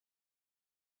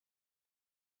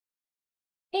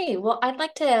Hey, well, I'd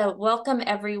like to welcome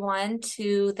everyone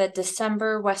to the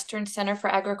December Western Center for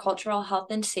Agricultural Health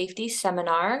and Safety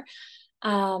seminar.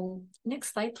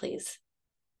 Next slide, please.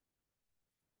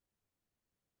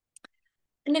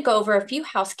 I'm going to go over a few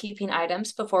housekeeping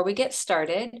items before we get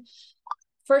started.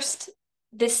 First,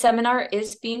 this seminar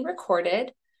is being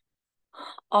recorded.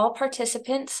 All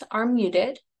participants are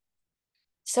muted.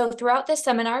 So throughout the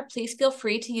seminar, please feel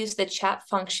free to use the chat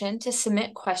function to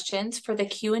submit questions for the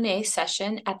Q&A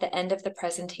session at the end of the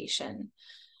presentation.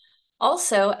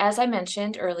 Also, as I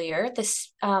mentioned earlier,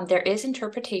 there is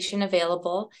interpretation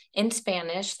available in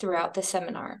Spanish throughout the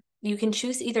seminar. You can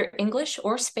choose either English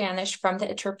or Spanish from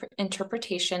the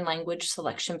interpretation language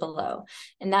selection below,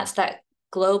 and that's that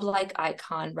globe-like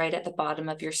icon right at the bottom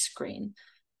of your screen.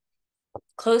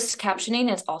 Closed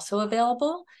captioning is also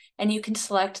available, and you can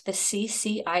select the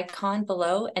CC icon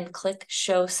below and click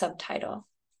Show Subtitle.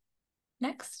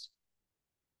 Next.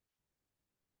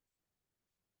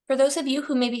 For those of you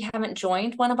who maybe haven't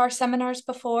joined one of our seminars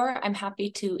before, I'm happy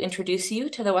to introduce you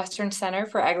to the Western Center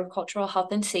for Agricultural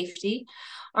Health and Safety.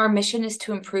 Our mission is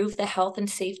to improve the health and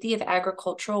safety of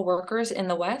agricultural workers in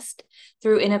the West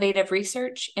through innovative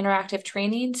research, interactive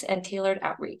trainings, and tailored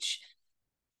outreach.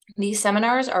 These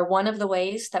seminars are one of the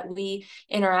ways that we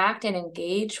interact and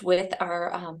engage with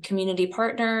our community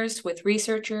partners, with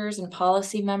researchers and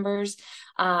policy members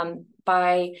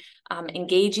by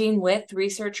engaging with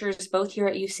researchers both here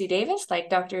at UC Davis, like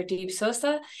Dr.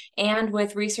 Deeb-Sossa, and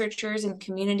with researchers and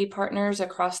community partners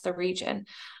across the region.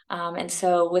 And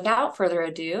so without further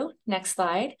ado, next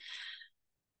slide.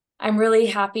 I'm really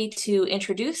happy to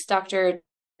introduce Dr.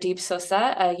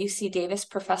 Deeb-Sossa, a UC Davis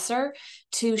professor,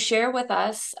 to share with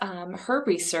us her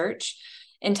research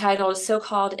entitled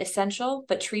So-Called Essential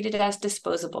but Treated as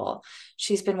Disposable.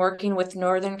 She's been working with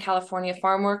Northern California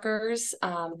farm workers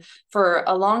for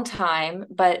a long time,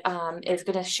 but is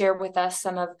going to share with us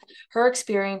some of her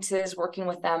experiences working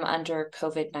with them under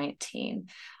COVID-19.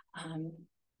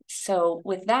 So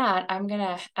with that, I'm going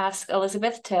to ask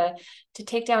Elizabeth to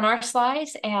take down our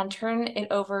slides and turn it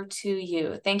over to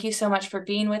you. Thank you so much for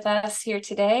being with us here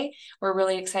today. We're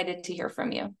really excited to hear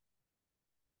from you.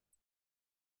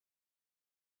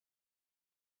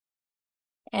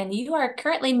 And you are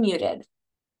currently muted.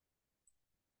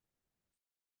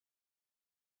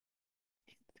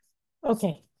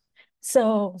 Okay,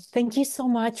 so thank you so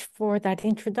much for that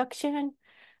introduction.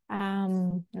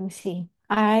 Let me see.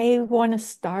 I want to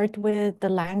start with the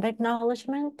land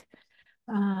acknowledgement.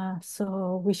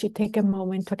 So we should take a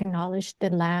moment to acknowledge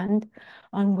the land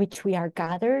on which we are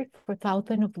gathered for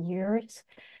thousands of years.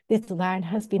 This land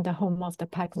has been the home of the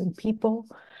Patwin people.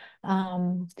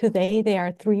 Today, there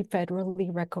are three federally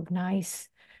recognized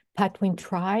Patwin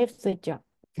tribes, the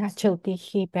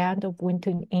Cachel-Dihi Band of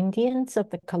Wintun Indians of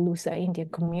the Calusa Indian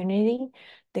community,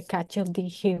 the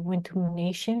Cachel-Dihi Wintun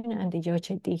Nation, and the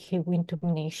Yoche-Dihi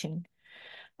Wintun Nation.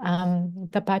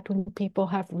 The Patwin people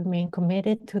have remained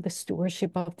committed to the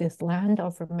stewardship of this land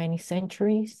over many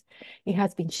centuries. It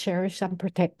has been cherished and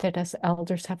protected as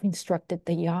elders have instructed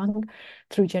the young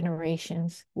through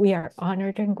generations. We are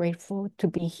honored and grateful to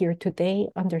be here today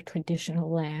on their traditional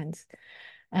lands.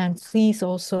 And please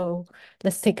also,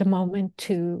 let's take a moment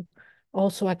to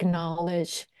also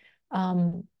acknowledge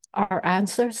our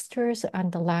ancestors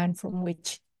and the land from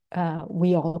which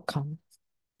we all come.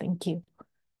 Thank you.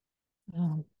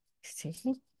 See.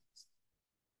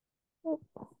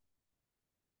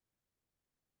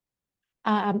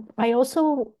 I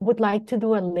also would like to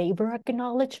do a labor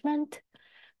acknowledgement.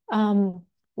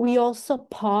 We also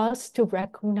pause to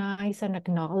recognize and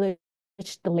acknowledge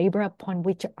the labor upon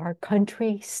which our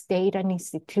country, state, and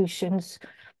institutions,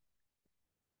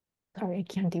 sorry,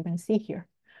 I can't even see here,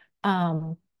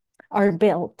 are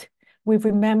built. We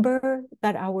remember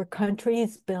that our country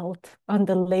is built on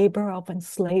the labor of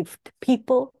enslaved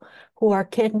people who are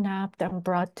kidnapped and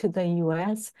brought to the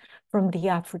US from the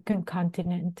African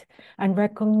continent, and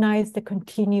recognize the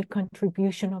continued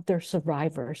contribution of their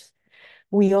survivors.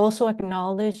 We also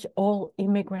acknowledge all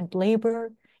immigrant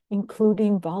labor,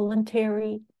 including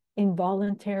voluntary,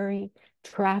 involuntary,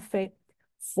 trafficked,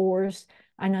 forced,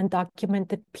 and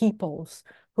undocumented peoples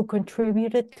who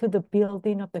contributed to the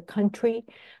building of the country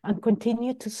and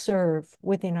continue to serve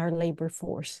within our labor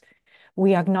force.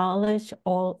 We acknowledge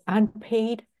all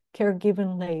unpaid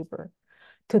caregiving labor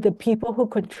to the people who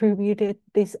contributed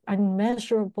this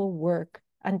unmeasurable work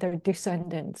and their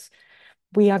descendants.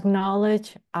 We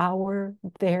acknowledge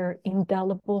their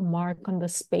indelible mark on the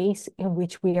space in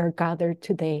which we are gathered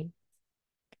today.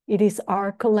 It is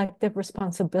our collective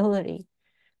responsibility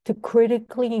to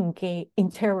critically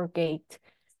interrogate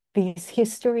these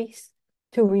histories,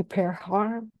 to repair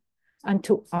harm, and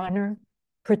to honor,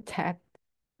 protect,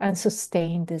 and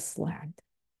sustain this land.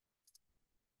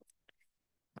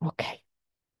 Okay.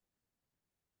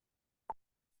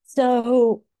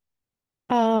 So,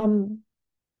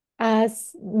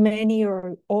 as many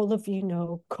or all of you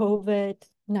know,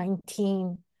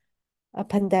 COVID-19, a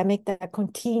pandemic that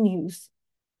continues,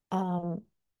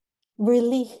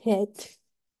 really hit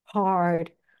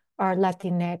hard our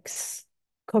Latinx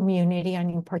community, and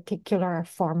in particular, our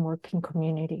farm working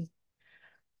community.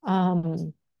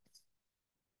 Um,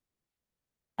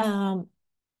 um,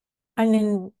 and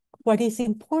then what is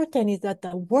important is that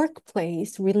the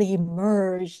workplace really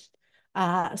emerged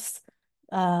as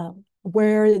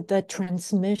where the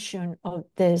transmission of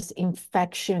this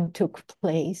infection took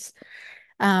place.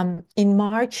 In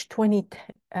March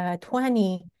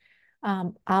 2020,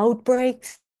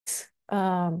 outbreaks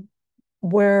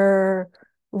were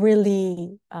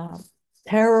really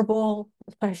terrible,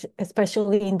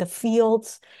 especially in the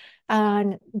fields.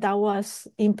 And that was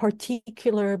in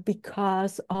particular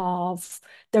because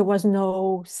there was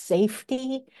no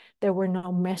safety. There were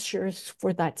no measures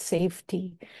for that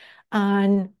safety.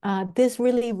 And this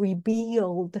really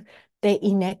revealed the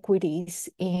inequities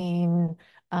in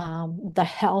the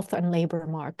health and labor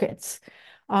markets.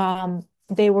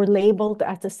 They were labeled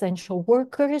as essential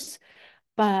workers,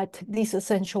 but these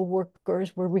essential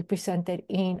workers were represented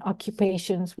in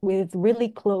occupations with really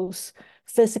close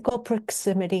physical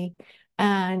proximity,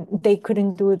 and they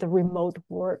couldn't do the remote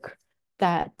work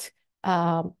that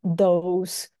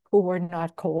those who were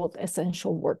not called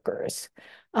essential workers.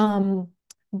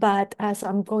 But as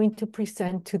I'm going to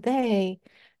present today,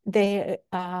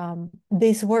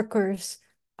 these workers,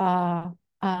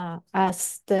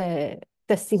 as the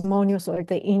testimonials or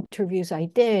the interviews I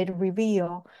did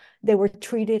reveal, they were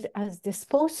treated as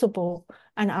disposable.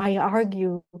 And I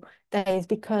argue that it's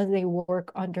because they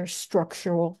work under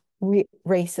structural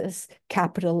racist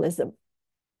capitalism.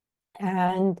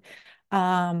 And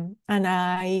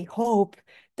I hope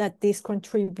that this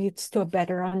contributes to a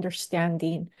better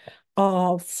understanding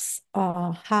of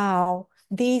how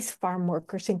these farm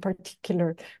workers in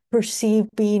particular perceive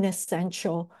being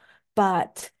essential,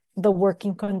 but the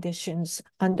working conditions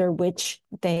under which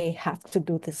they have to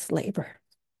do this labor.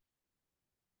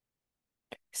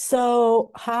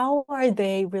 So how are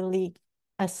they really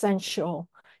essential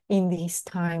in these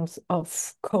times of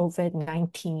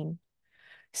COVID-19?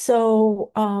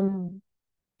 So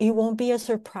it won't be a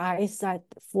surprise that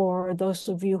for those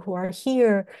of you who are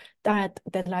here, that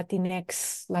the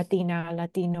Latinx,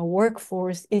 Latino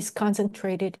workforce is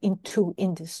concentrated in two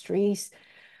industries,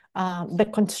 the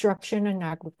construction and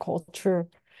agriculture.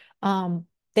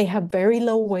 They have very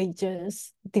low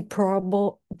wages,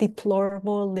 deplorable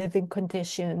living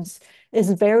conditions, is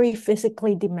very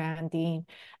physically demanding,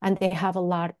 and they have a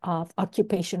lot of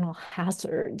occupational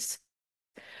hazards.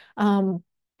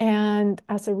 And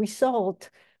as a result,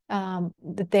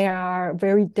 they are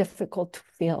very difficult to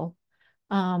fill.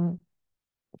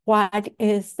 What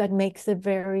is that makes it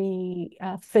very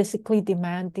physically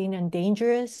demanding and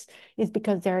dangerous is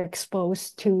because they're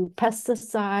exposed to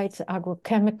pesticides,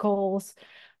 agrochemicals.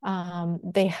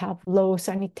 They have low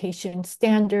sanitation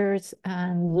standards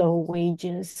and low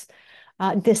wages,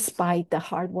 despite the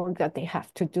hard work that they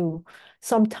have to do.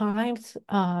 Sometimes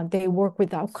they work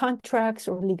without contracts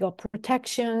or legal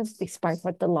protections, despite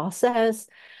what the law says.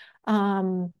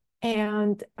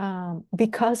 And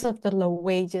because of the low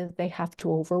wages, they have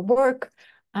to overwork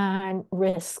and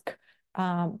risk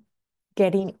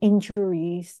getting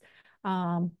injuries.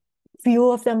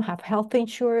 Few of them have health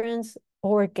insurance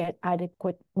or get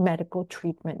adequate medical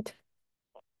treatment.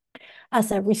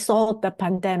 As a result, the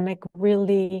pandemic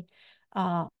really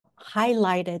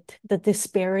highlighted the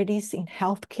disparities in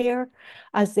healthcare,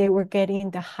 as they were getting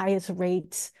the highest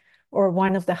rates or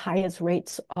one of the highest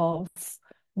rates of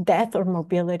death or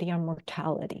morbidity and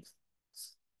mortality.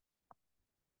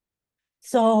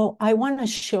 So I want to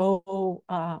show,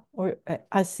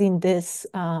 as in this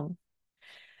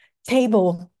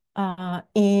table,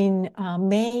 in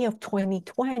May of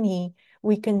 2020,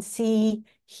 we can see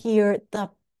here the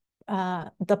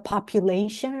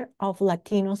population of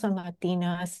Latinos and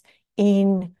Latinas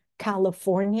in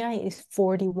California is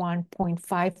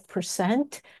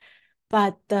 41.5%,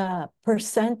 but the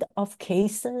percent of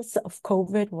cases of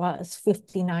COVID was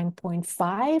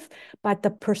 59.5, but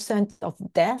the percent of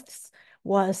deaths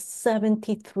was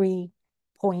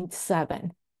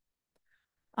 73.7.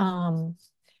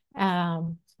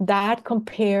 That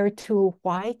compared to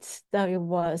whites, that it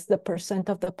was the percent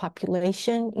of the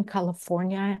population in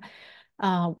California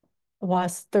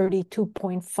was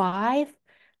 32.5,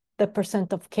 the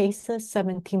percent of cases,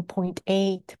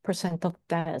 17.8%, of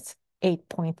deaths,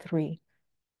 8.3.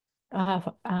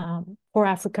 For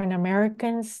African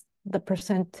Americans, the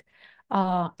percent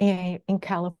in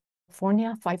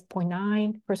California,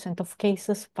 5.9% of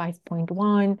cases,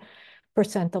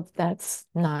 5.1% of deaths,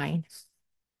 9.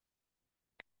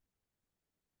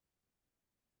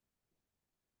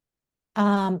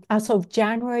 As of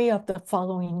January of the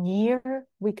following year,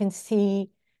 we can see,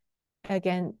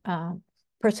 again,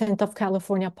 percent of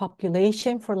California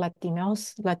population for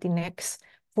Latinos, Latinx,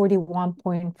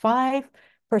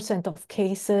 41.5%, of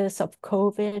cases of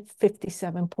COVID,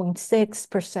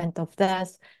 57.6%, of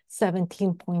deaths,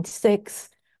 17.6%,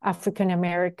 African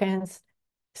Americans,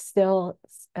 still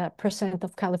percent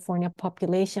of California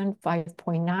population,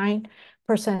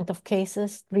 5.9%, of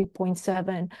cases,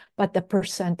 3.7%, but the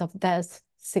percent of deaths,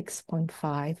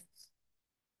 6.5%.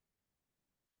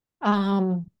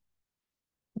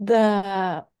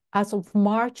 As of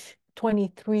March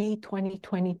 23,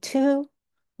 2022,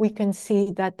 we can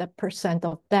see that the percent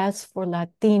of deaths for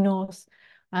Latinos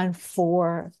and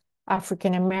for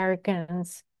African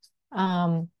Americans,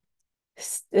 as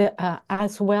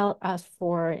well as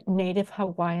for Native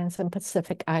Hawaiians and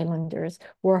Pacific Islanders,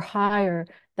 were higher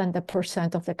than the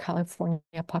percent of the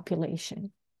California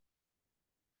population.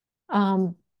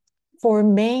 For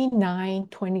May 9,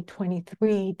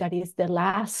 2023, that is the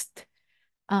last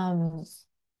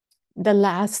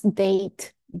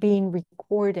date being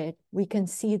recorded, we can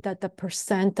see that the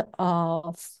percent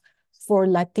for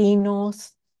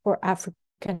Latinos, for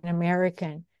African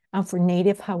American, and for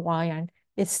Native Hawaiian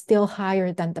is still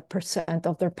higher than the percent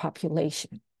of their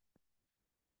population.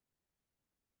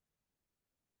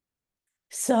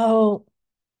 So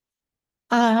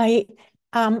I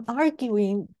am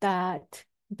arguing that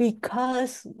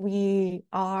because we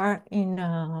are in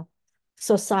a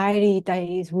society that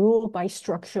is ruled by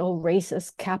structural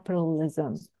racist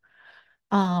capitalism,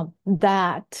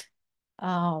 that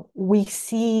we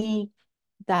see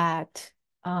that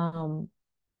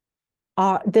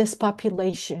this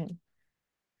population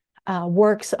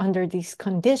works under these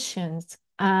conditions,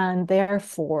 and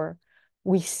therefore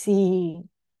we see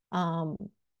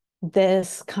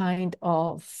this kind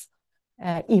of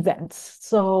events.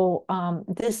 So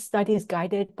this study is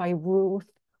guided by Ruth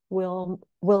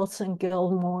Wilson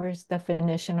Gilmore's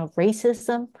definition of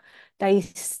racism, that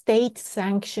is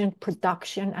state-sanctioned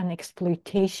production and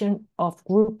exploitation of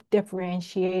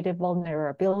group-differentiated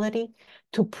vulnerability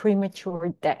to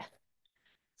premature death.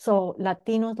 So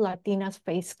Latinos, Latinas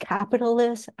face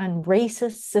capitalist and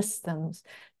racist systems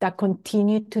that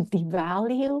continue to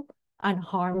devalue and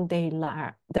harm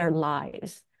their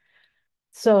lives.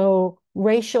 So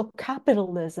racial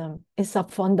capitalism is a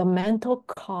fundamental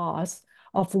cause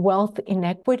of wealth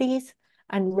inequities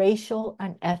and racial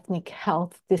and ethnic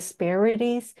health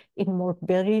disparities in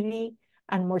morbidity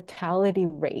and mortality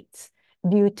rates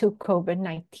due to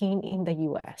COVID-19 in the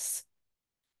US.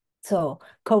 So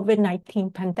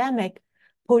COVID-19 pandemic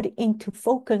put into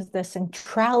focus the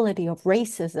centrality of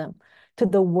racism to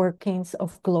the workings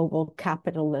of global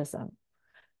capitalism.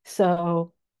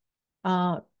 So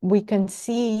we can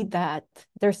see that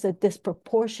there's a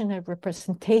disproportionate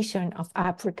representation of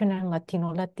African and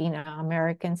Latina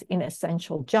Americans in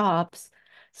essential jobs.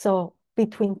 So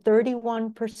between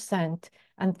 31%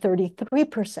 and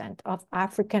 33% of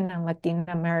African and Latin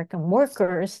American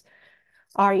workers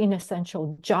are in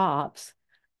essential jobs.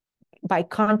 By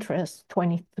contrast,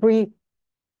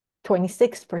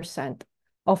 26%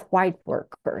 of white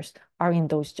workers are in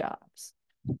those jobs.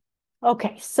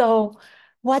 Okay, so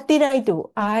what did I do?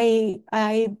 As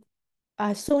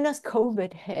soon as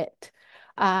COVID hit,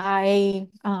 I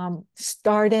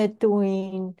started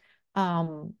doing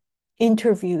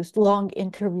interviews, long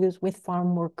interviews with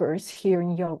farm workers here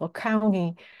in Yolo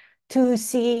County to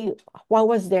see what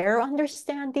was their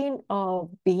understanding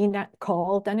of being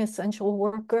called an essential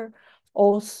worker,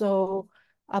 also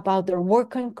about their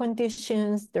working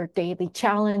conditions, their daily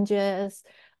challenges,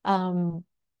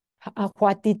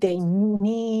 what did they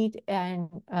need, and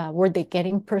were they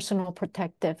getting personal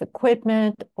protective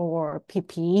equipment or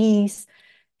PPEs,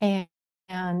 and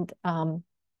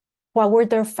what were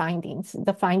their findings?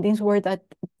 The findings were that,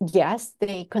 yes,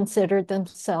 they considered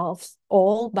themselves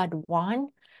all but one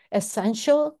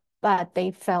essential, but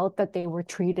they felt that they were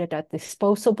treated as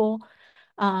disposable,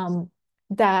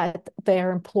 that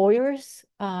their employers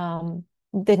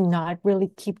did not really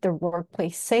keep their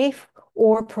workplace safe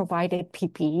or provided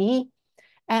PPE.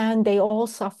 And they all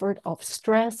suffered of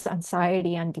stress,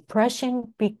 anxiety, and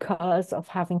depression because of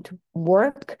having to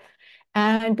work,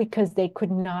 and because they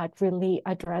could not really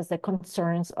address the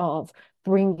concerns of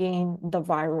bringing the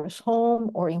virus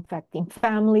home or infecting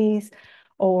families,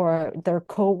 or their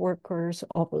co-workers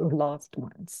or loved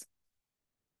ones.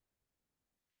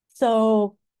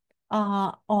 So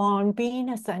on being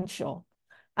essential,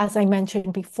 as I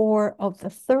mentioned before, of the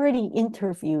 30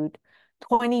 interviewed,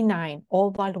 29,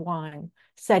 all but one,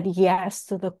 said yes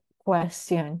to the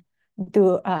question,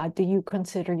 do you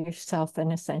consider yourself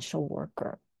an essential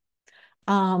worker?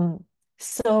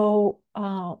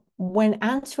 When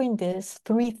answering this,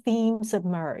 three themes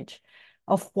emerge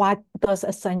of what does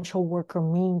essential worker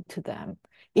mean to them.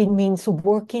 It means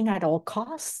working at all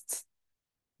costs,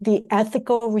 the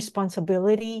ethical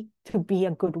responsibility to be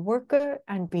a good worker,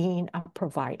 and being a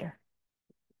provider.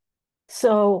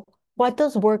 So what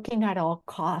does working at all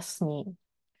costs mean?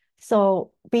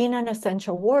 So being an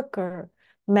essential worker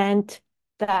meant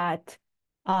that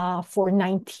for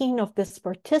 19 of these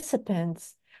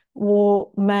participants,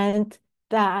 meant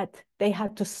that they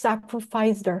had to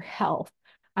sacrifice their health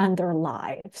and their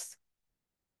lives.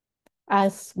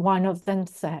 As one of them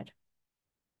said,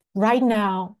 right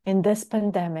now in this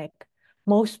pandemic,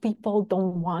 most people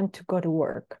don't want to go to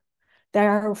work. They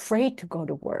are afraid to go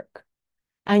to work,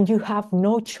 and you have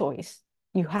no choice.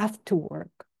 You have to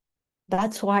work.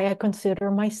 That's why I consider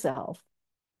myself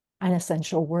an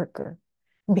essential worker,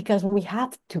 because we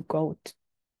have to go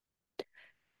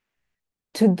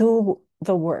to do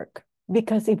the work.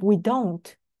 Because if we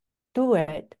don't do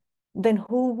it, then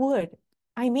who would?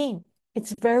 I mean,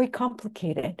 it's very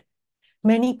complicated.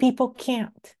 Many people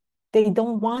can't. They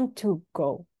don't want to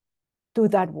go do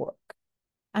that work.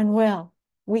 And well,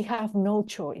 we have no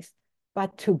choice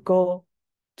but to go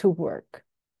to work.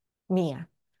 Mia.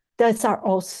 Those are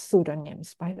all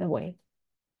pseudonyms, by the way.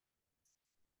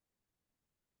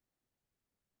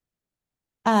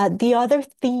 The other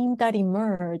theme that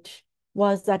emerged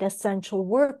was that essential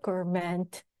worker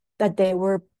meant that they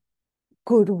were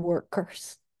good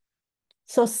workers.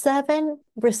 So 7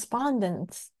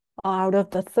 respondents out of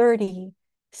the 30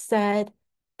 said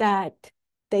that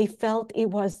they felt it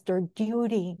was their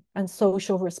duty and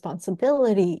social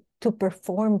responsibility to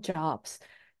perform jobs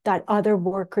that other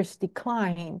workers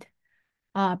declined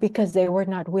because they were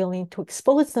not willing to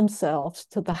expose themselves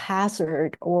to the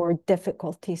hazard or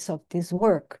difficulties of this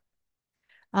work.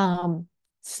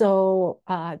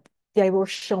 They were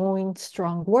showing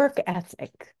strong work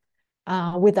ethic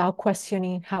without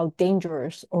questioning how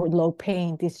dangerous or low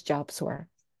paying these jobs were.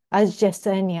 As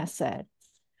Yesenia said,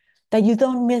 that you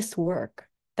don't miss work,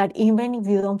 that even if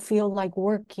you don't feel like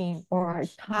working or are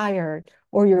tired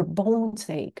or your bones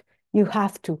ache, you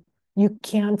have to. You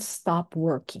can't stop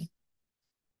working.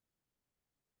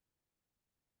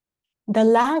 The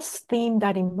last theme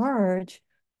that emerged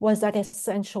was that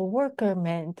essential worker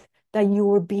meant that you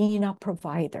were being a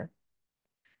provider.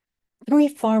 3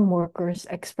 farm workers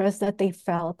expressed that they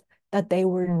felt that they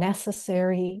were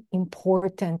necessary,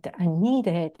 important, and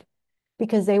needed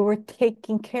because they were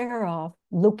taking care of,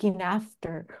 looking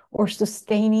after, or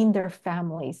sustaining their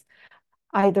families,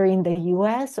 either in the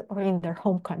US or in their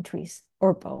home countries,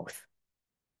 or both.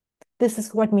 This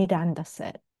is what Miranda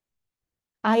said.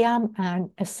 I am an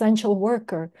essential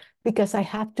worker because I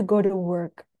have to go to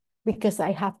work, because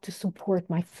I have to support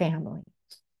my family.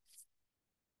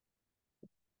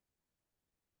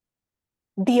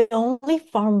 The only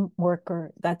farm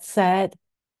worker that said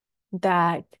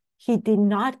that he did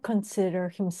not consider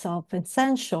himself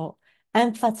essential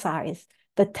emphasized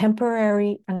the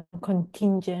temporary and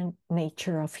contingent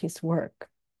nature of his work.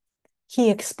 He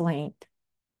explained,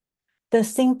 the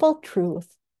simple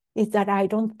truth is that I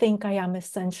don't think I am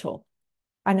essential,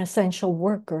 an essential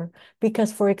worker,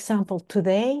 because, for example,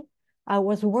 today I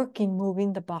was working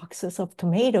moving the boxes of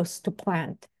tomatoes to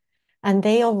plant, and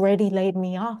they already laid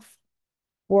me off.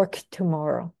 Work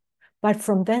tomorrow. But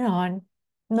from then on,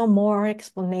 no more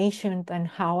explanation than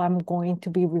how I'm going to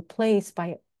be replaced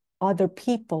by other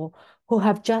people who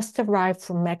have just arrived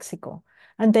from Mexico,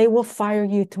 and they will fire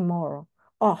you tomorrow.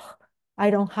 Oh, I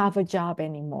don't have a job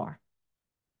anymore.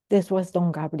 This was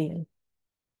Don Gabriel.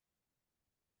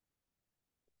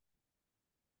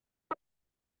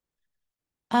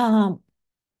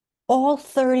 All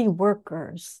 30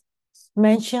 workers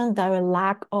mentioned the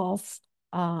lack of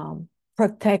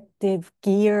protective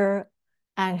gear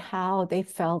and how they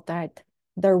felt that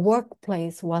their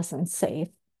workplace wasn't safe.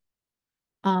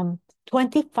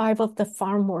 25 of the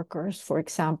farm workers, for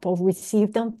example,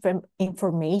 received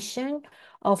information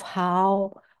of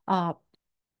how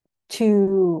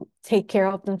to take care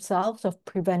of themselves, of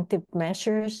preventive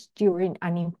measures during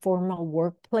an informal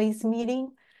workplace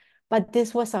meeting. But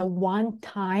this was a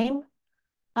one-time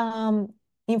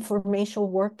informational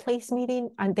workplace meeting,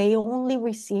 and they only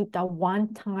received a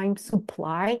one-time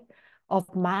supply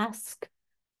of masks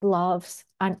gloves,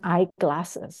 and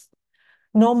eyeglasses.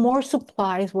 No more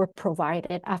supplies were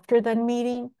provided after that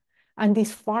meeting, and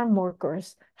these farm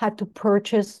workers had to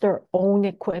purchase their own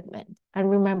equipment. And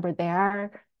remember, they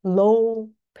are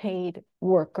low-paid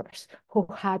workers who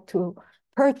had to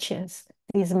purchase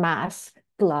these masks,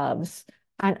 gloves,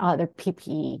 and other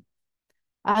PPE.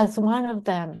 As one of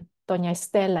them, Doña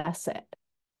Estela, said,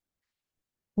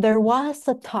 there was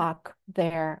a talk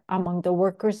there among the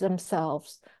workers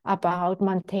themselves about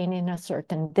maintaining a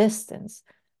certain distance.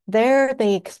 There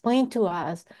they explained to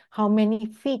us how many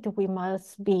feet we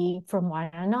must be from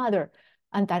one another,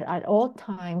 and that at all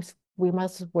times we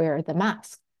must wear the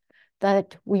mask,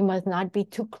 that we must not be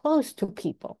too close to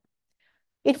people.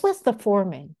 It was the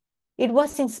foreman. It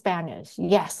was in Spanish,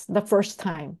 yes, the first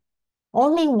time.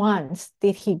 Only once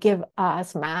did he give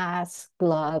us masks,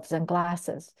 gloves, and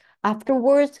glasses.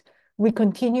 Afterwards, we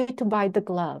continued to buy the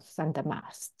gloves and the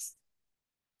masks.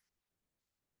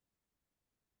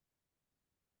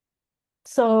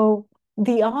 So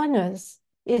the onus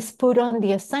is put on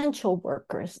the essential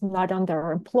workers, not on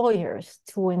their employers,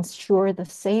 to ensure the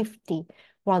safety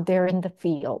while they're in the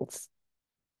fields.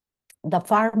 The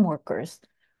farm workers,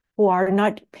 who are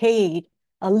not paid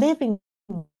a living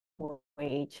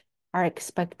wage, are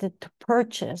expected to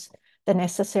purchase the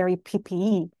necessary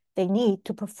PPE they need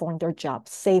to perform their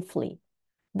jobs safely.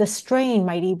 The strain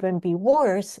might even be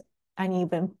worse and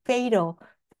even fatal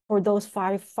for those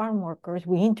 5 farm workers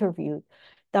we interviewed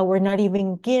that were not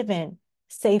even given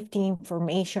safety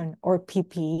information or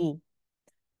PPE.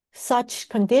 Such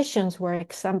conditions were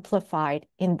exemplified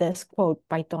in this quote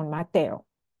by Don Mateo.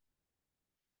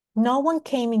 No one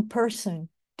came in person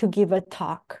to give a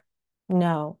talk.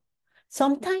 No.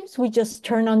 Sometimes we just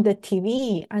turn on the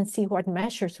TV and see what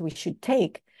measures we should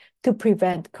take to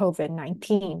prevent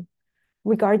COVID-19.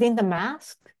 Regarding the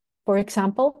mask, for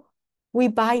example, we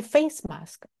buy face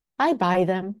masks. I buy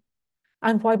them.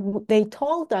 And what they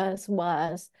told us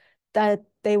was that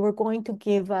they were going to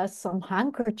give us some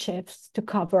handkerchiefs to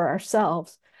cover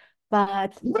ourselves,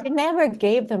 but they never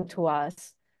gave them to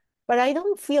us. But I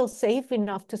don't feel safe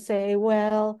enough to say,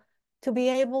 well, to be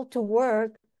able to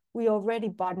work, we already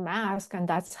bought masks and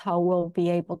that's how we'll be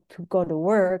able to go to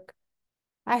work.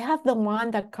 I have the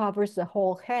one that covers the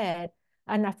whole head,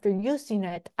 and after using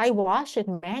it, I wash it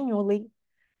manually.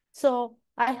 So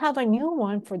I have a new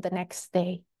one for the next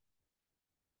day.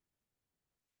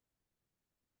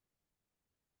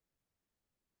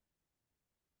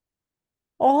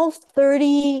 All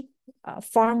 30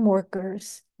 farm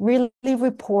workers really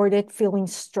reported feeling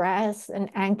stressed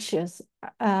and anxious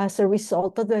as a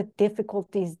result of the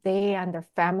difficulties they and their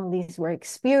families were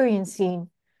experiencing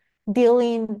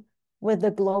dealing with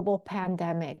the global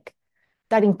pandemic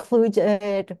that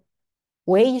included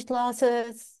wage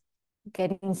losses,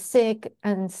 getting sick,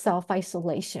 and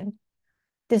self-isolation.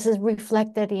 This is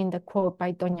reflected in the quote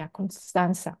by Doña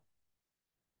Constanza.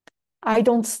 I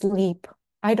don't sleep.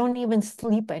 I don't even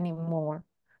sleep anymore,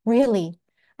 really.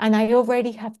 And I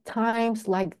already have times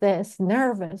like this,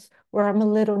 nervous, where I'm a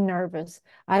little nervous.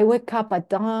 I wake up at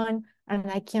dawn and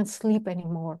I can't sleep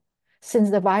anymore. Since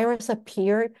the virus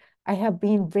appeared, I have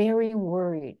been very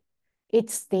worried.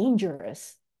 It's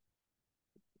dangerous.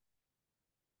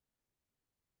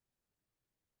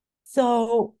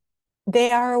 So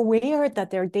they are aware that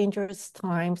there are dangerous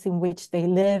times in which they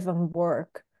live and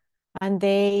work, and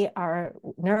they are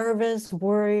nervous,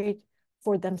 worried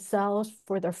for themselves,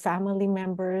 for their family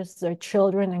members, their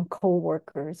children, and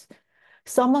co-workers.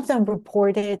 Some of them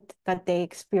reported that they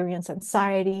experience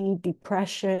anxiety,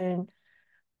 depression,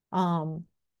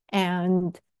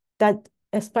 and that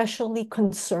especially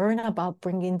concern about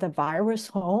bringing the virus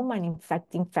home and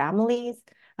infecting families.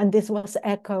 And this was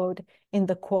echoed in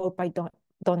the quote by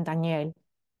Don Daniel.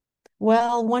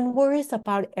 Well, one worries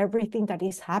about everything that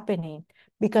is happening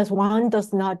because one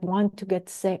does not want to get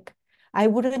sick. I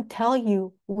wouldn't tell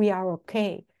you we are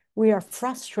okay. We are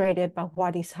frustrated by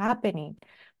what is happening,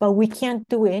 but we can't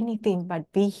do anything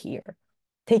but be here,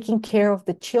 taking care of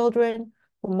the children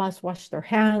who must wash their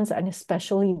hands, and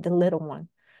especially the little one,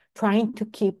 trying to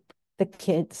keep the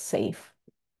kids safe.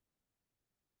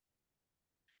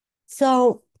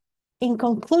 So in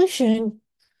conclusion,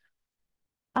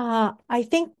 I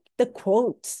think the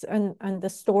quotes and the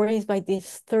stories by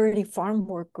these 30 farm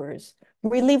workers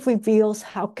really reveals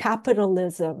how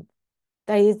capitalism,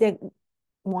 that is the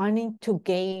wanting to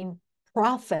gain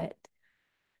profit,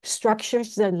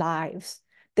 structures their lives.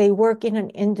 They work in an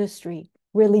industry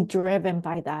really driven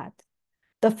by that.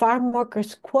 The farm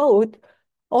workers quote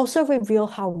also reveal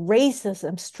how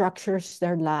racism structures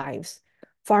their lives.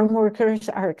 Farm workers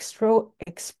are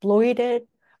exploited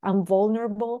and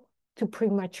vulnerable to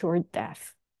premature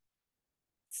death.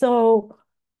 So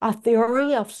a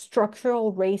theory of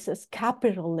structural racist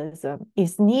capitalism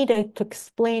is needed to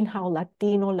explain how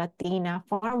Latino, Latina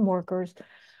farm workers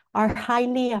are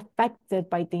highly affected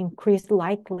by the increased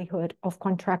likelihood of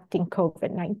contracting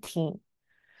COVID-19.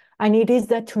 And it is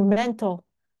detrimental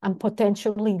and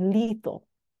potentially lethal.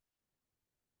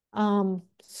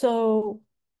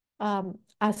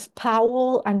 As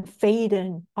Powell and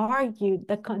Faden argued,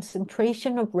 the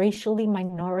concentration of racially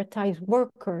minoritized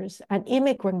workers and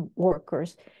immigrant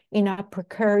workers in a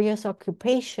precarious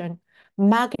occupation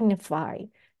magnify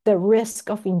the risk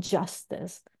of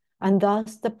injustice and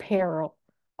thus the peril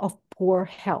of poor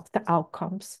health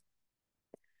outcomes.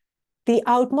 The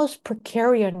utmost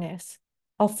precariousness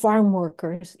of farm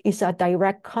workers is a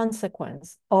direct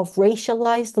consequence of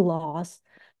racialized laws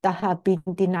that have been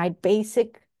denied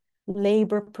basic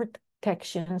labor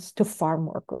protections to farm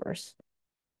workers.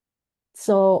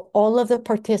 So all of the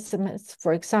participants,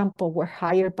 for example, were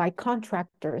hired by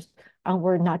contractors and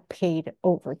were not paid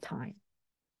overtime.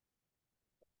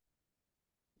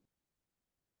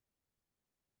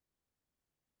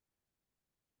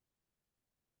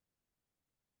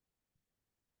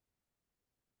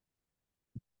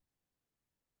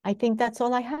 I think that's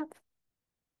all I have.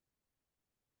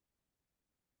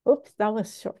 Oops, that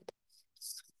was short.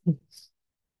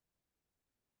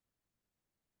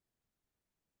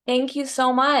 Thank you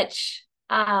so much.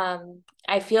 I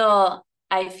feel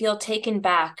taken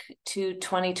back to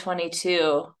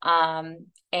 2022.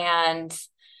 And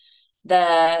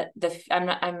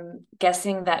I'm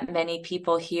guessing that many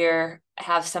people here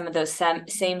have some of those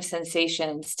same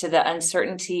sensations to the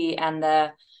uncertainty and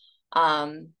the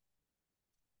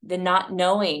not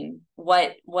knowing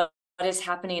what is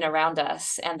happening around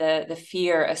us, and the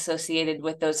fear associated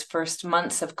with those first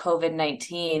months of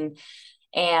COVID-19.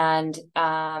 And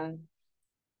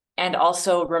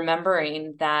also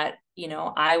remembering that,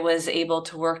 I was able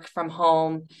to work from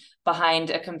home behind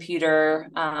a computer,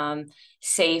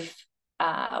 safe,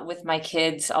 with my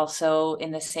kids also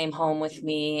in the same home with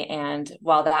me. And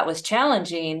while that was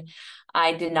challenging,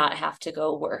 I did not have to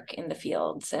go work in the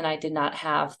fields, and I did not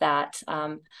have that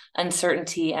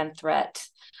uncertainty and threat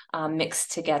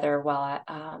mixed together while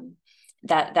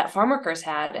that farm workers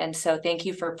had. And so thank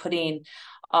you for putting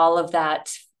all of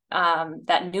that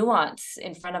nuance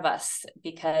in front of us,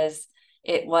 because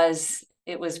it was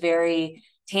very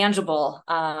tangible.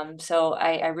 So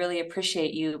I really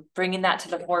appreciate you bringing that to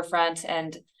the forefront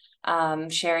and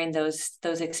sharing those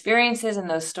experiences and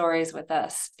those stories with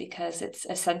us, because it's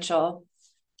essential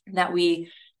that we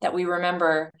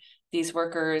remember these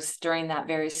workers during that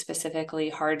very specifically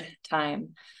hard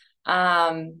time.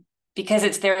 Because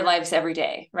it's their lives every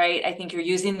day, right? I think you're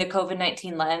using the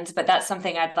COVID-19 lens, but that's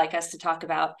something I'd like us to talk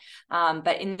about.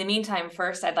 But in the meantime,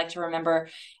 first, I'd like to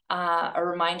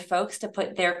remind folks to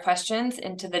put their questions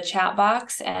into the chat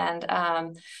box,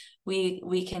 and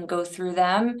we can go through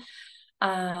them.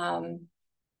 And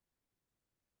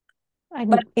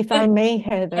if I may,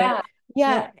 Heather,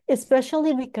 yeah,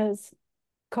 especially because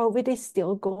COVID is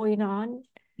still going on.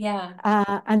 yeah.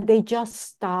 And they just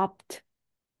stopped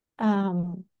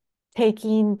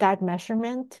taking that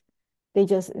measurement. They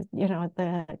just,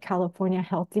 the California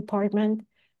Health Department.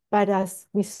 But as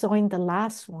we saw in the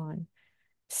last one,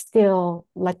 still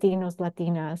Latinos,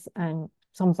 Latinas, and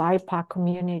some BIPOC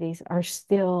communities are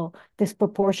still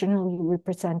disproportionately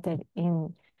represented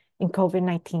in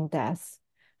COVID-19 deaths.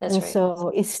 That's And right.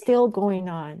 so it's still going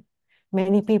on.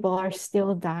 Many people are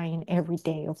still dying every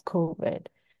day of COVID,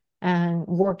 and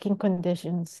working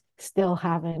conditions still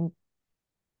haven't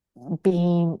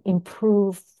been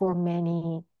improved for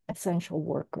many essential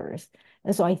workers.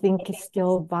 And so I think it's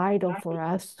still vital for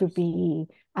us to be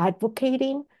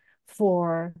advocating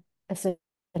for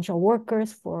essential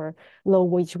workers, for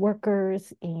low-wage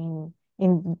workers in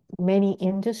many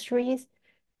industries,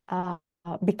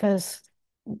 because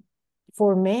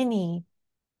for many,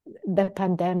 the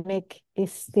pandemic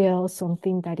is still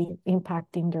something that is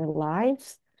impacting their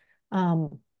lives.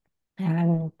 Um,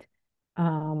 and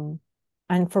um,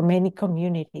 and for many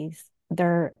communities,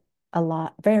 they're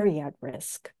very at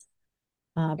risk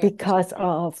because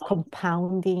of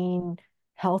compounding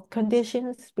health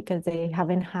conditions, because they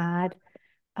haven't had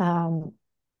um,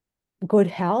 good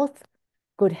health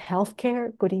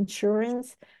care, good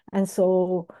insurance. And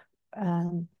so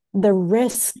the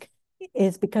risk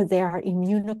is because they are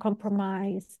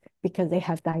immunocompromised, because they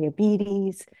have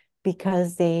diabetes,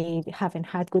 because they haven't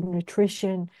had good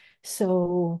nutrition.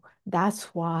 So that's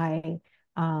why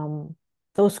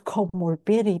those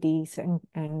comorbidities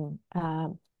and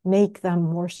make them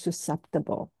more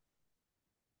susceptible.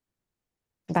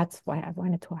 That's why I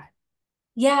wanted to add.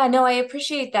 Yeah, no, I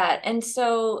appreciate that. And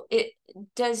so it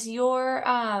does your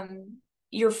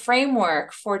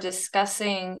framework for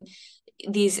discussing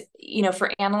these,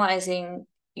 for analyzing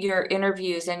your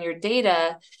interviews and your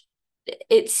data,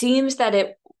 it seems that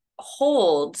it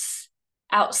holds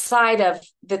outside of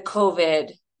the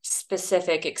COVID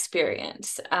specific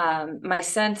experience. My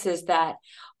sense is that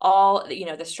all,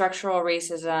 the structural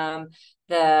racism,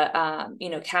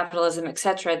 the capitalism, et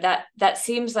cetera, that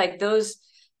seems like those,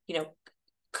 you know,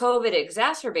 COVID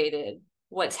exacerbated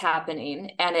what's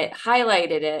happening and it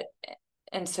highlighted it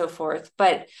and so forth.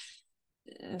 But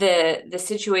the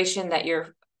situation that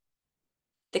you're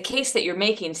the case that you're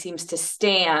making seems to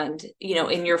stand,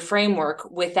 in your framework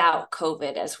without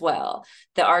COVID as well.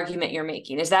 The argument you're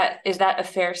making, is that a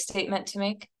fair statement to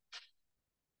make?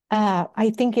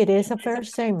 I think it is a fair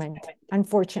statement,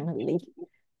 unfortunately.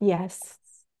 Yes.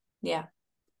 Yeah.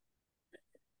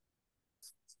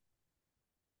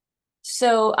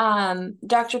 So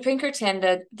Dr. Pinkerton,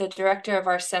 the director of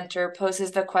our center,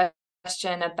 poses the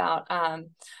question about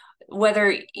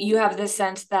whether you have the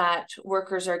sense that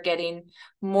workers are getting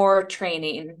more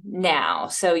training now.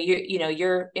 So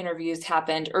your interviews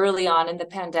happened early on in the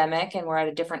pandemic and we're at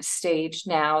a different stage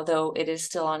now, though it is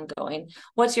still ongoing.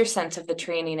 What's your sense of the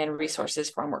training and resources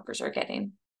farm workers are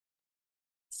getting?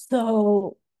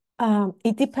 So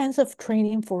it depends of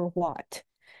training for what.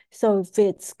 So if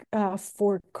it's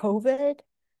for COVID,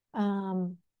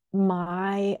 um,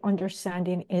 my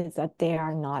understanding is that they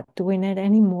are not doing it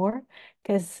anymore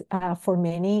because for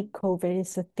many, COVID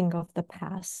is a thing of the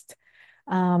past.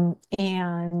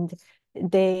 And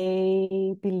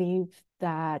they believe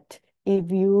that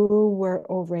if you were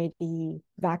already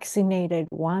vaccinated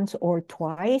once or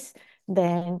twice,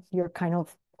 then you're kind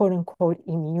of quote unquote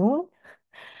immune.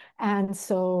 And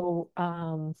so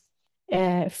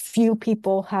few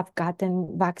people have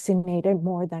gotten vaccinated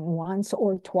more than once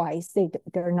or twice.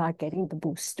 They're not getting the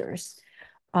boosters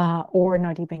or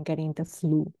not even getting the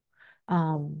flu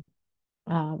um,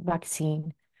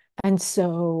 vaccine. And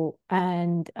so,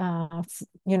 I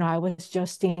was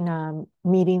just in a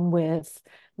meeting with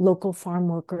local farm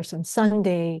workers on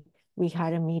Sunday. We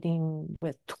had a meeting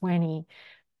with 20.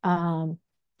 Um,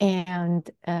 and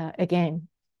again,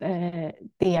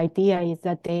 the idea is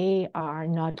that they are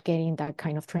not getting that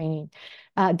kind of training.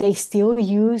 They still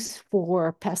use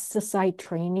for pesticide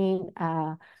training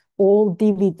old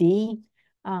DVD,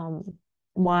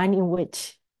 one in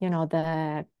which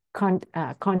the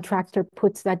contractor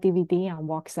puts that DVD and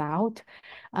walks out.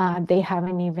 They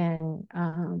haven't even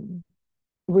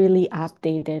really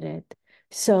updated it.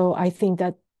 So I think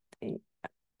that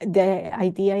the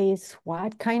idea is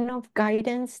what kind of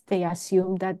guidance they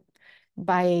assume that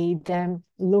by them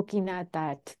looking at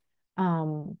that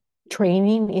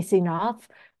training is enough,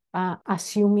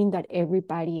 assuming that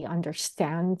everybody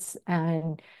understands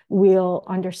and will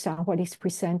understand what is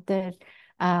presented.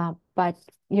 But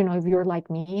if you're like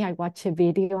me, I watch a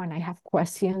video and I have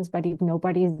questions, but if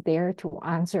nobody is there to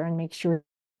answer and make sure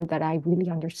that I really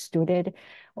understood it,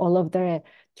 all of the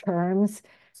terms,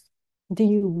 do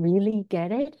you really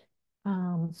get it?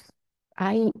 Um,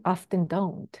 I often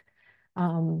don't.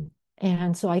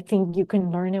 And so I think you can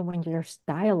learn it when there's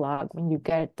dialogue, when you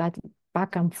get that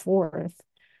back and forth.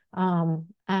 And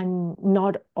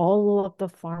not all of the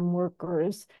farm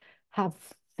workers have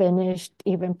finished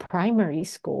even primary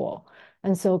school.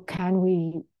 And so can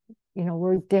we,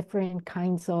 we're different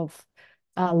kinds of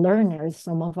learners.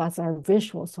 Some of us are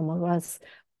visual, some of us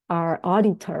are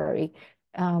auditory.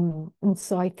 And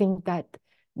so I think that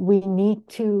we need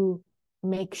to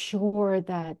make sure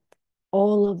that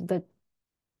all of the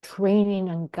training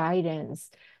and guidance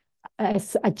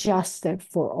is adjusted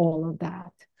for all of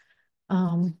that.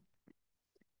 Um,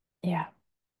 yeah.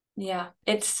 Yeah,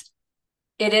 it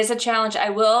is a challenge.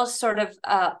 I will sort of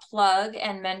plug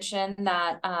and mention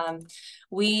that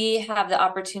we have the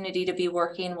opportunity to be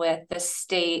working with the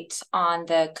state on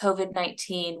the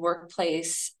COVID-19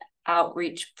 workplace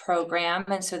outreach program.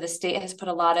 And so the state has put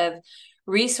a lot of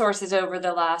resources over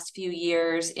the last few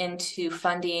years into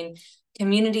funding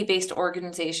community-based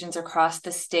organizations across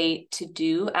the state to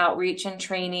do outreach and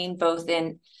training, both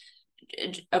in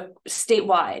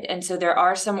statewide. And so there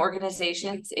are some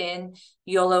organizations in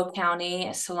Yolo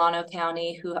County, Solano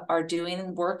County, who are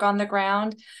doing work on the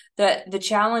ground. The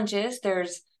challenge is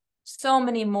there's so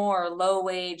many more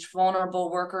low-wage,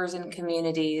 vulnerable workers in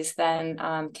communities than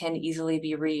can easily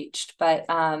be reached. But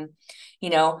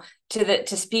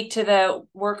to speak to the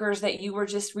workers that you were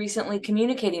just recently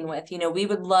communicating with, we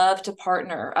would love to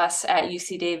partner. Us at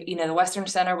UC Davis, the Western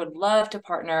Center would love to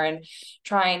partner and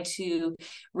trying to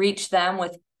reach them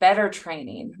with better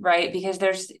training, right? Because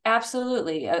there's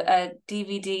absolutely a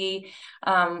DVD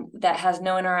that has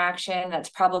no interaction, that's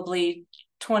probably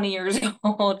 20 years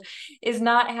old, is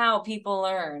not how people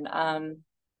learn.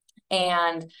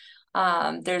 And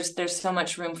there's so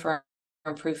much room for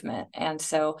improvement. And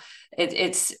so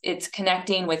it's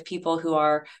connecting with people who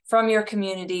are from your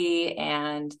community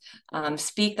and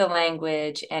speak the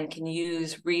language and can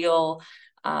use real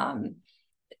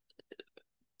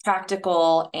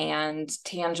practical and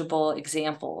tangible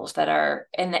examples that are,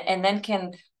 and then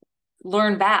can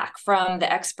learn back from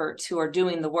the experts who are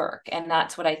doing the work. And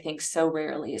that's what I think so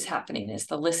rarely is happening, is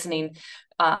the listening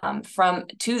from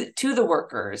to the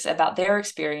workers about their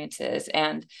experiences,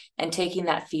 and taking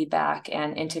that feedback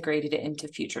and integrating it into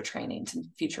future trainings and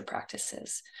future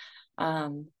practices.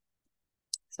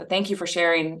 So thank you for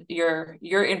sharing your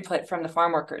input from the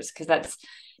farm workers, because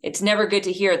it's never good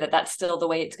to hear that that's still the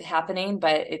way it's happening,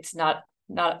 but it's not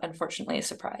unfortunately a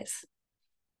surprise.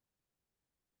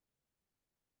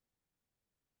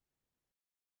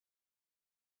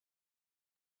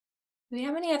 Do we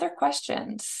have any other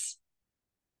questions?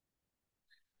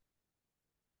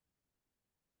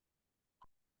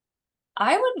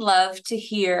 I would love to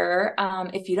hear,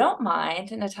 if you don't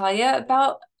mind, Natalia,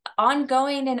 about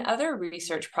ongoing and other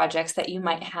research projects that you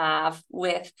might have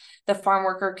with the farm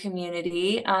worker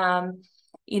community,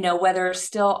 whether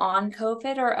still on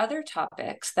COVID or other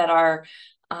topics that are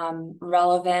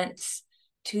relevant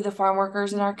to the farm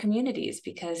workers in our communities,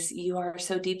 because you are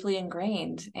so deeply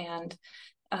ingrained, and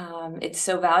it's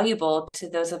so valuable to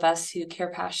those of us who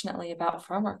care passionately about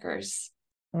farm workers.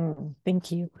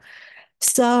 Thank you.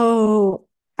 So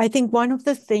I think one of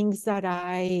the things that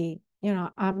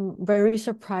I'm very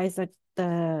surprised that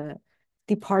the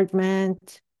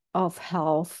Department of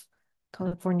Health,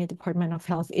 California Department of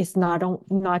Health, is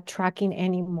not tracking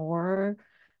any more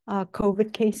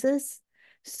COVID cases.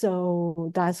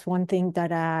 So that's one thing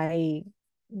that I'm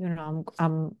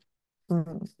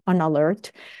on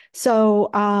alert.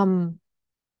 So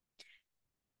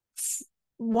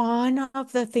one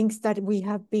of the things that we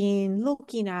have been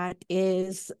looking at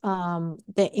is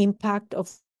the impact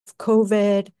of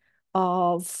COVID,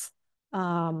 of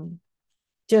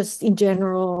just in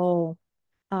general,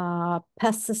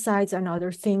 pesticides and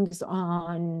other things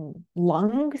on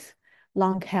lung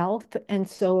health. And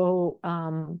so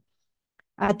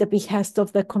at the behest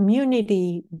of the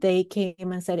community, they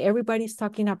came and said, everybody's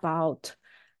talking about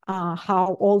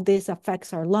how all this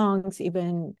affects our lungs,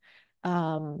 even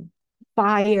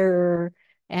fire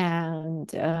and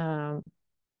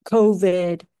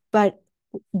COVID, but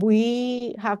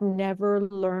we have never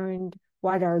learned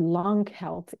what our lung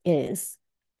health is.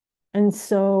 And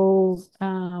so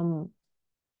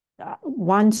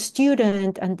one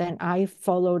student, and then I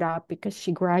followed up because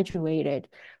she graduated,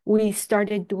 we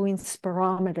started doing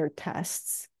spirometer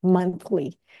tests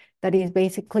monthly. That is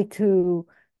basically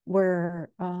where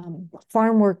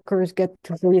farm workers get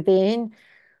to breathe in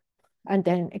and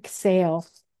then exhale.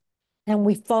 And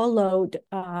we followed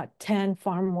 10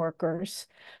 farm workers,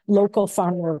 local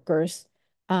farm workers,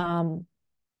 monthly.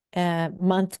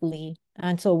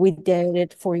 And so we did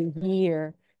it for a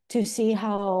year to see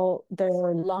how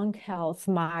their lung health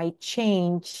might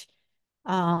change,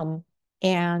 and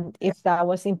if that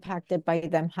was impacted by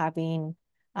them having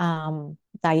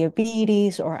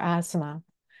diabetes or asthma.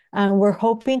 And we're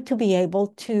hoping to be able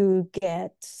to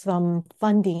get some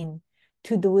funding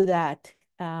to do that,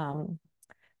 a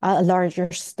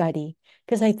larger study,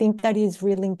 because I think that is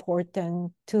really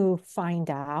important to find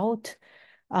out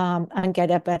and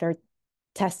get a better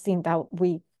testing. That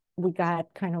we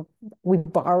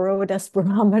borrowed a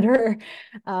spirometer,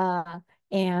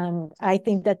 and I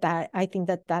think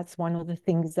that's one of the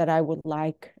things that I would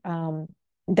like,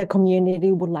 the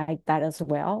community would like that as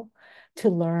well, to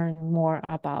learn more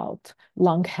about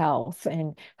lung health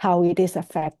and how it is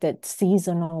affected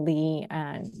seasonally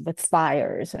and with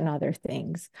fires and other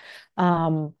things.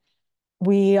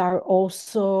 We are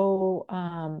also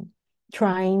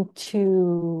trying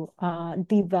to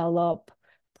develop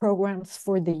programs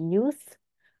for the youth.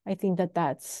 I think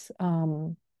that's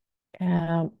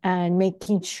and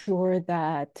making sure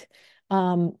that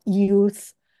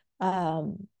youth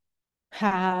have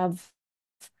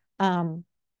an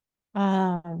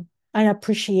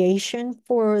appreciation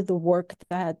for the work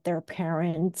that their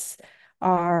parents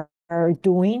are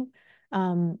doing,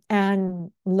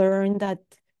 and learn that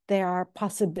there are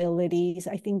possibilities.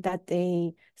 I think that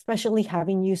especially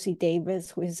having UC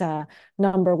Davis, who is a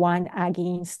 #1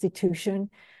 Aggie institution,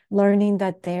 learning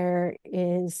that there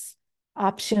is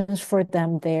options for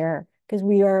them there, because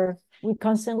we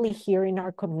constantly hear in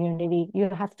our community, you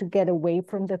have to get away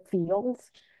from the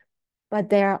fields but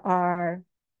there are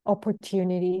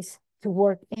opportunities to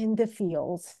work in the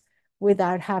fields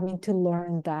without having to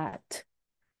learn that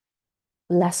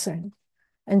lesson.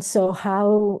 And so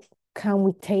how can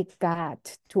we take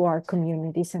that to our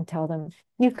communities and tell them,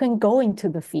 you can go into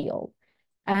the field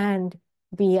and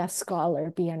be a scholar,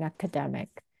 be an academic.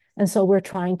 And so we're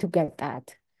trying to get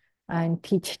that and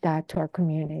teach that to our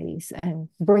communities and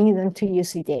bring them to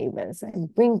UC Davis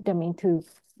and bring them into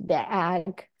the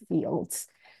ag fields.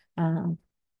 And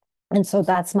so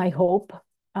that's my hope.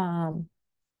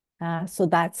 So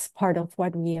that's part of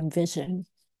what we envision.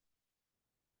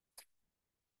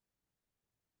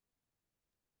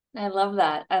 I love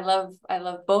that. I love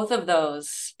both of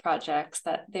those projects.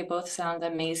 That they both sound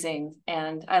amazing.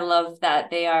 And I love that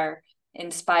they are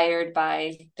inspired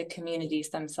by the communities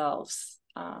themselves.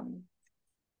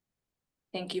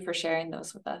 Thank you for sharing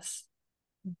those with us.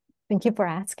 Thank you for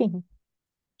asking.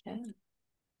 Yeah.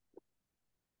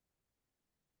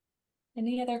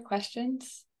 Any other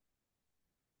questions?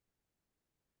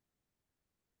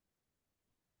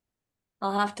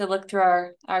 I'll have to look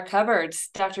through our cupboards.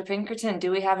 Dr. Pinkerton,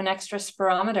 do we have an extra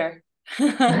spirometer?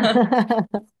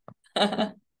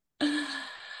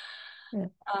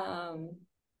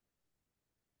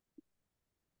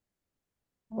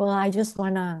 Well, I just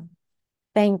want to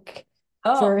thank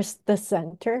first the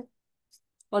center.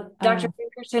 Well, Dr.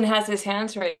 Pinkerton has his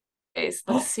hands raised.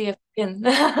 Let's see if we can.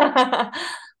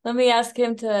 Let me ask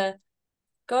him to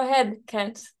go ahead,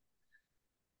 Kent.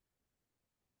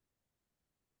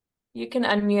 You can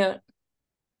unmute.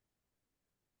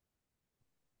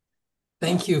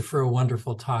 Thank you for a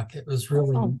wonderful talk. It was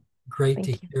really great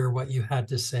to hear what you had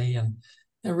to say, and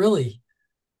it really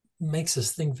makes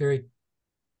us think very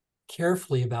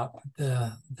carefully about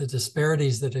the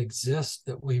disparities that exist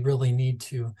that we really need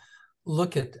to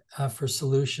look at for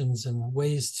solutions and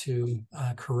ways to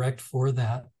correct for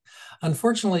that.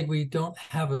 Unfortunately, we don't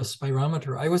have a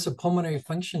spirometer. I was a pulmonary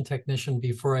function technician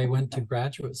before I went to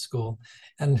graduate school,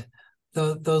 and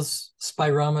those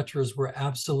spirometers were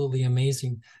absolutely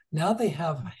amazing. Now they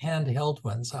have handheld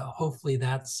ones. Hopefully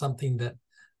that's something that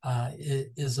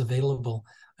is available.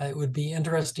 It would be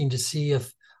interesting to see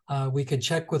if we could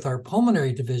check with our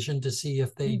pulmonary division to see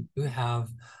if they do have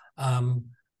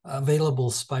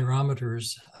available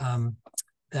spirometers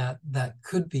that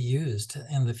could be used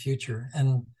in the future.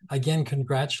 And again,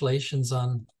 congratulations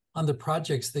on the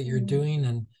projects that you're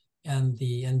doing and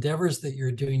the endeavors that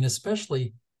you're doing,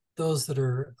 especially those that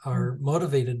are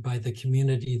motivated by the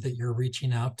community that you're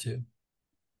reaching out to.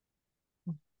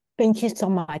 Thank you so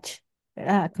much.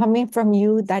 Coming from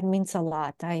you, that means a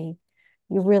lot. You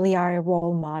really are a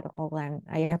role model, and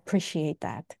I appreciate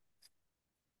that.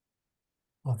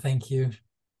 Well, thank you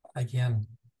again.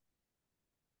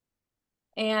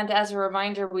 And as a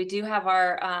reminder, we do have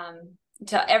our,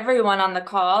 to everyone on the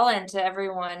call and to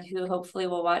everyone who hopefully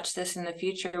will watch this in the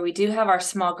future, we do have our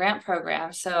small grant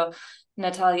program. So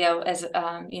Natalia, as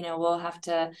we'll have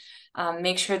to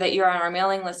make sure that you're on our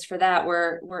mailing list for that.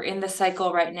 We're in the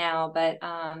cycle right now, but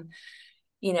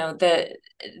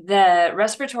the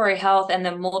respiratory health and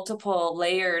the multiple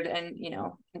layered, and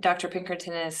Dr.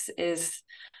 Pinkerton is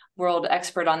world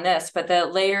expert on this, but the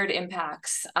layered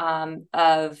impacts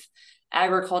of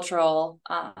agricultural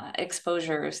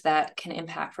exposures that can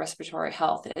impact respiratory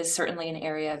health is certainly an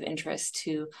area of interest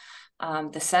to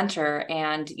the center.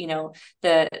 And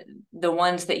the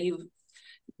ones that you've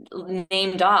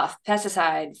named off,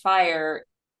 pesticide, fire,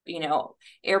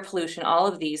 air pollution, all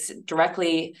of these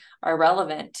directly are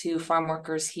relevant to farm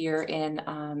workers here in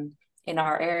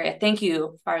our area. Thank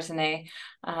you, Farzaneh.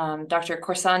 Dr.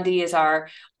 Corsandi is our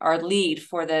lead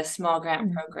for the small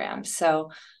grant program. So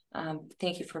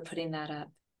thank you for putting that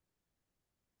up.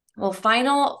 Well,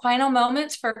 final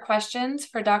moments for questions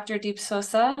for Dr.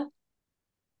 Deeb-Sossa.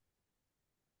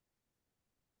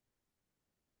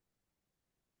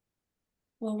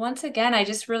 Well, once again, I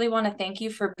just really want to thank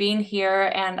you for being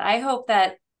here. And I hope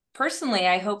that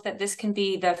this can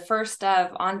be the first of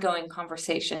ongoing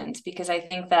conversations, because I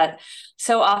think that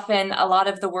so often a lot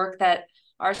of the work that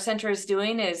our center is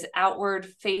doing is outward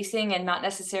facing and not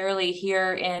necessarily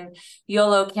here in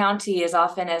Yolo County as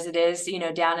often as it is,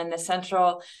 down in the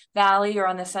Central Valley or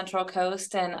on the Central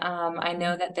Coast. And I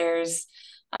know that there's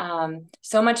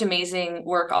so much amazing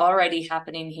work already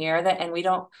happening here and we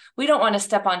don't want to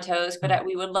step on toes, but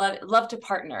we would love to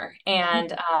partner.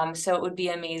 And so it would be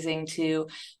amazing to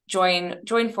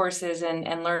join forces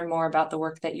and learn more about the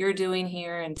work that you're doing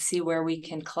here and see where we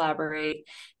can collaborate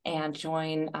and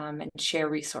join and share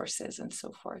resources and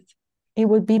so forth. It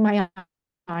would be my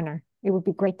honor. It would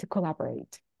be great to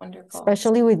collaborate. Wonderful.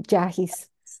 Especially with Jahi's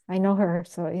I know her,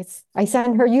 so I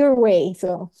sent her your way,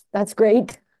 so that's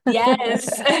great.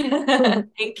 Yes.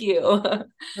 Thank you.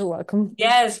 You're welcome.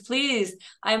 Yes, please.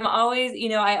 I'm always,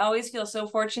 I always feel so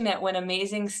fortunate when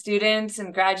amazing students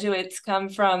and graduates come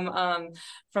from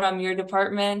your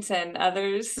department and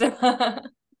others.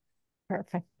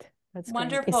 Perfect. That's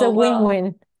great. It's a Wonderful. Well,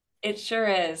 win-win. it sure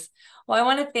is. Well, I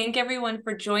want to thank everyone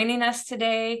for joining us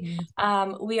today.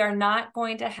 We are not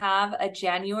going to have a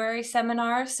January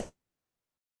seminar.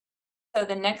 So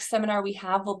the next seminar we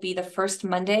have will be the first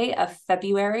Monday of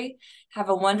February. Have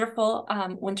a wonderful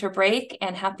winter break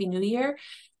and Happy New Year.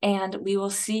 And we will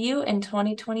see you in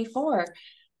 2024.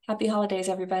 Happy holidays,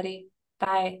 everybody.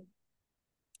 Bye.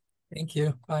 Thank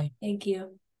you. Bye. Thank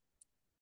you.